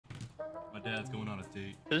My dad's going on a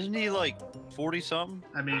date. Isn't he like 40-something?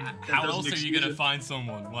 I mean, How else are you gonna find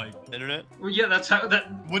someone like Internet? Well, yeah, that's how that.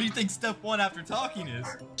 What do you think step one after talking is?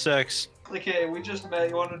 Sex. Okay, we just met.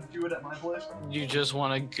 You want to do it at my place? You just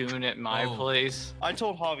want to goon at my place? I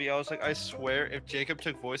told Javi, I was like, I swear, if Jacob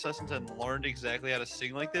took voice lessons and learned exactly how to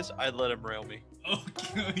sing like this, I'd let him rail me. Oh,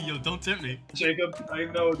 yo, don't tempt me. Jacob, I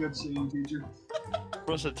know a good singing teacher.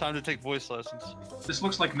 Bro, it's time to take voice lessons. This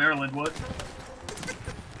looks like Maryland. What?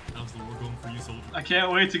 How's the war going for you, soldier? I can't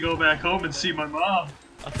wait to go back home and see my mom.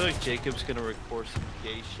 I feel like Jacob's gonna record some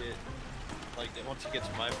gay shit. Like, once he gets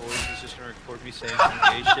my voice, he's just gonna record me saying some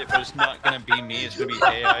gay shit, but it's not gonna be me, it's gonna be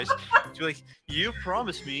AIs. It's gonna be like, you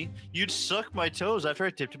promised me you'd suck my toes after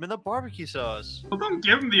I dipped him in the barbecue sauce. Well, don't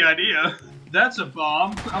give him the idea. That's a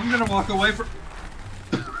bomb. I'm gonna walk away from.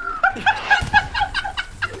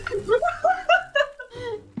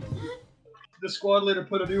 The squad leader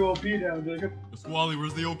put a new OP down, Jacob. Wally,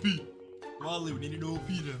 where's the OP? Wally, we need an OP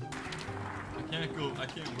then. I can't wait to go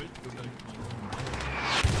back to my room.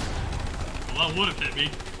 Well, that would have hit me.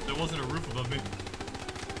 There wasn't a roof above me.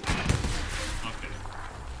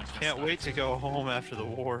 Okay. Can't wait to go home after the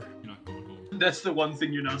war. You're not going home. That's the one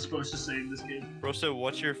thing you're not supposed to say in this game. Bro, so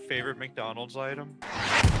what's your favorite McDonald's item?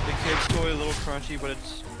 The kid's toy, a little crunchy, but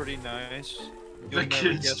it's pretty nice. The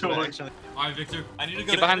kid's toy. Alright, Victor, I need to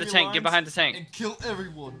go Get behind the tank. Get behind the tank. and kill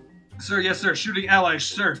everyone. Sir, yes, sir. Shooting allies,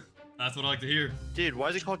 sir. That's what I like to hear. Dude, why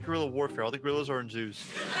is it called guerrilla warfare? All the gorillas are in zoos.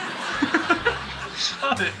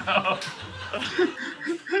 Shut it up.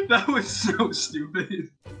 That was so stupid.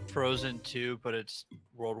 Frozen 2, but it's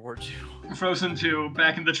World War II. Frozen 2,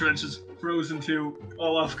 back in the trenches. Frozen 2,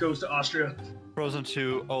 Olaf goes to Austria. Frozen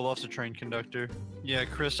 2, Olaf's a train conductor. Yeah,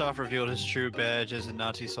 Kristoff revealed his true badge as a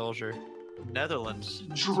Nazi soldier. Netherlands.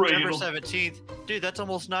 September 17th. Dude, that's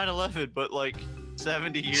almost 9/11, but like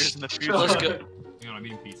 70 years in the future. Let's go. You know, I'm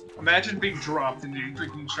eating pizza. Imagine being dropped in the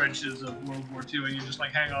freaking trenches of World War II and you're just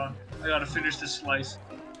like, hang on, I gotta finish this slice.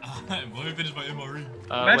 Let me finish my MRE.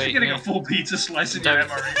 Imagine getting a full pizza slice in your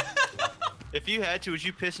MRE. If you had to, would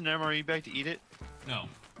you piss an MRE back to eat it? No.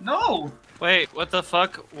 No! Wait, what the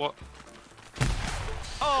fuck? What?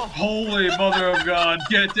 Oh! Holy mother of God,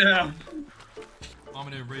 get down! Mama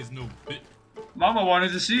didn't raise no bit. Mama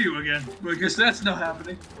wanted to see you again. Well, I guess that's not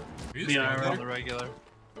happening. Yeah, On the regular.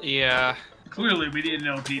 Yeah. Clearly, we need an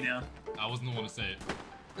LP now. I wasn't the one to say it.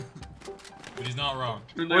 But he's not wrong.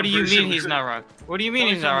 What do you mean he's not wrong? What do you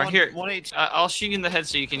mean he's not wrong? Here, 118. I'll shoot you in the head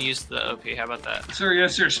so you can use the OP. How about that? Sir,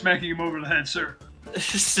 yes, sir. Smacking him over the head, sir.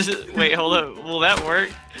 Wait, hold up. Will that work?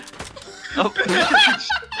 Oh.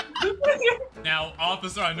 Now,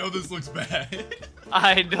 officer, I know this looks bad.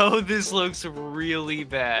 I know this looks really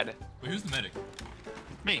bad. Wait, who's the medic?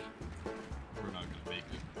 Me. We're not gonna make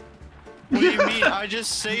it. What do you mean? I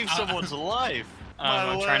just saved someone's life.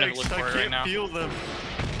 I'm My trying to legs, look for it I right can't now. feel them.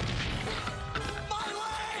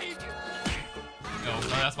 No,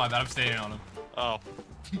 that's my bad. I'm staying on him. Oh.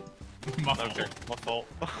 My fault. Okay, my fault.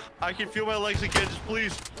 I can feel my legs again. Just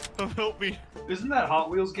please, help me. Isn't that Hot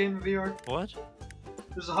Wheels game in VR? What?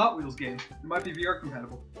 There's a Hot Wheels game. It might be VR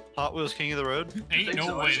compatible. Hot Wheels King of the Road? Ain't think no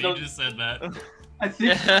so. I way just that you don't- just said that. I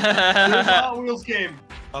think there's a Hot Wheels game.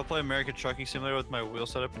 I'll play American Trucking Simulator with my wheel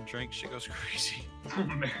setup and drink. Shit goes crazy.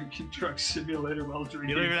 American Truck Simulator while drinking.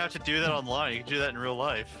 You don't even have to do that online. You can do that in real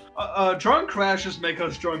life. Drunk crashes make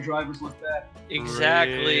us drunk drivers look bad.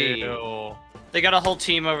 Exactly. Real. They got a whole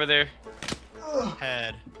team over there.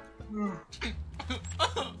 Head.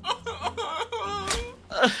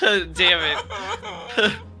 Damn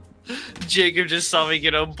it. Jacob just saw me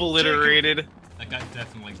get obliterated. That guy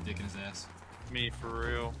definitely likes dick in his ass. Me for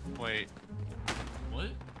real. Wait. What?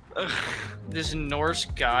 This Norse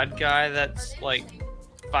god guy that's like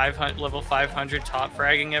 500 level 500 top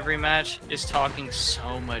fragging every match is talking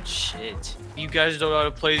so much shit. You guys don't know how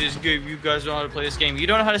to play this game. You guys don't know how to play this game. You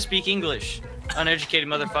don't know how to speak English. Uneducated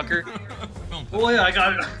motherfucker. Oh yeah, I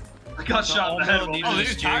got shot in the head. no, Oh, the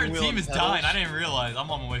Steering entire wheel team and is pedals. dying. I didn't realize. I'm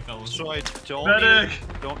on my way, fellas. So I don't Medic!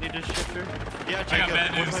 need a shifter? Yeah, I got Jacob,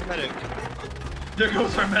 bad where's news. my medic? There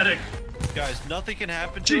goes our medic. Guys, nothing can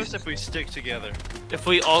happen to us if we stick together. If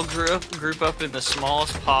we all group up in the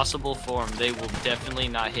smallest possible form, they will definitely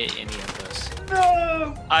not hit any of us.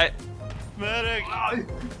 No! Medic!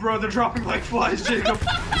 Bro, they're dropping like flies, Jacob.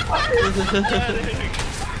 Medic!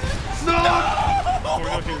 No! We're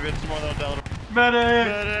gonna convince more than $1.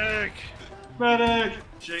 Medic! Medic!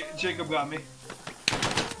 Medic! Jacob got me.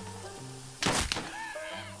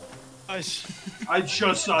 Guys, I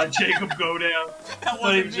just saw Jacob go down. That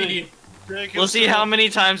wasn't me. Jacob, We'll see how many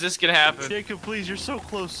times this can happen. Jacob, please, you're so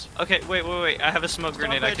close. Okay, wait. I have a smoke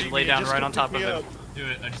grenade I can lay down right on top of him. Do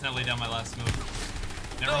it. I just now laid down my last smoke.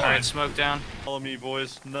 Never All right, mind. smoke down. Follow me,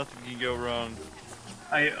 boys. Nothing can go wrong.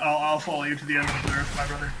 I'll follow you to the end of the earth, my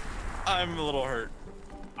brother. I'm a little hurt.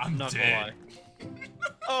 I'm Not dead. gonna lie.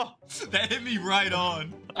 Oh, That hit me right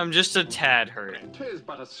on. I'm just a tad hurt. Tis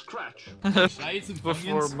but a scratch. Should I eat some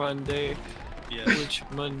Before Funyuns? Monday. yeah. Which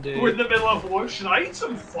Monday? We're in the middle of war. Should I eat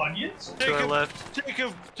some Funyuns? To our Jacob, left.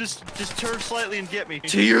 Jacob, just turn slightly and get me.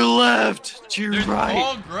 To your left. To your There's right.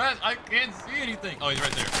 tall grass. I can't see anything. Oh, he's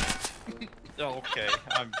right there. Oh, okay.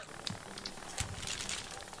 I'm.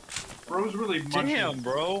 Bro's really munching Damn,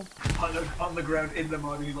 bro. on the ground in the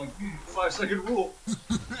mud. He's like, 5-second rule.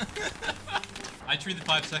 I treat the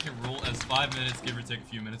 5-second rule as 5 minutes, give or take a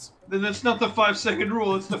few minutes. Then that's not the 5-second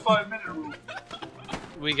rule. It's the 5-minute rule.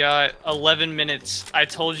 We got 11 minutes. I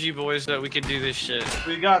told you boys that we could do this shit.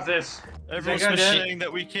 We got this. Everyone's Think I did? saying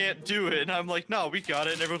that we can't do it, and I'm like, no, we got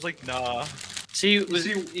it. And everyone's like, nah. See,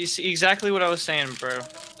 see- you see exactly what I was saying, bro.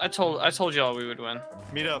 I told y'all we would win.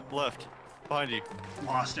 Meet up, left, behind you.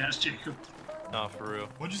 Lost ass Jacob. Nah, for real.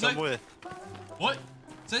 What'd you Come say? with. What?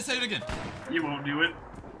 Say it again. You won't do it.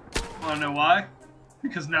 Wanna know why?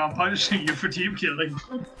 Because now I'm punishing you for team killing.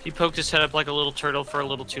 He poked his head up like a little turtle for a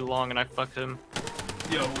little too long, and I fucked him.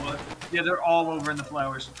 Yo, what? Yeah, they're all over in the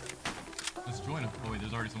flowers. Let's join him. Oh wait,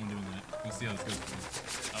 there's already someone doing that. Let's see how this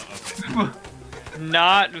goes. Oh, okay.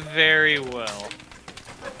 Not very well.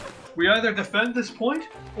 We either defend this point,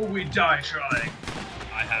 or we die trying.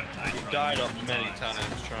 I have died. You died up many times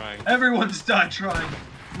trying. Everyone's died trying.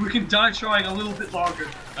 We can die trying a little bit longer.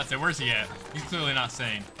 That's it. Where's he at? He's clearly not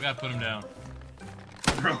sane. We gotta put him down.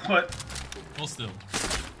 Bro, what? Hold still.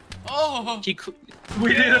 Oh! We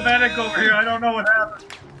need a medic over here. I don't know what happened.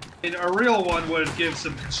 And a real one would give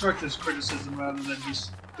some constructive criticism rather than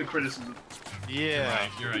just the criticism. Yeah.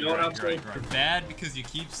 You're right. You know what I'm saying? You're bad because you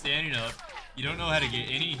keep standing up. You don't know how to get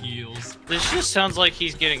any heals. This just sounds like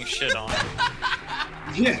he's getting shit on.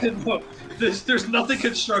 Yeah, no, there's nothing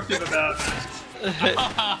constructive about this.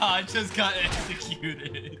 I just got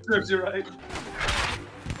executed. Serves you right.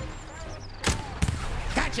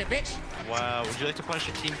 Gotcha, bitch. Wow. Would you like to punish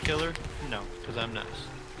a team killer? No, because I'm nice.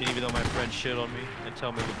 And even though my friends shit on me and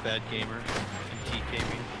tell me I'm a bad gamer and TK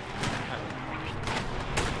me,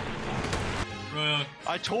 Bro,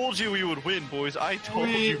 I told you we would win, boys. I told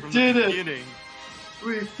We you from did the it. beginning.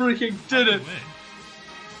 We freaking did it. win.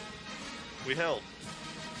 We held.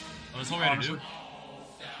 Oh, that's all we had to do.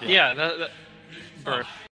 Yeah, bro.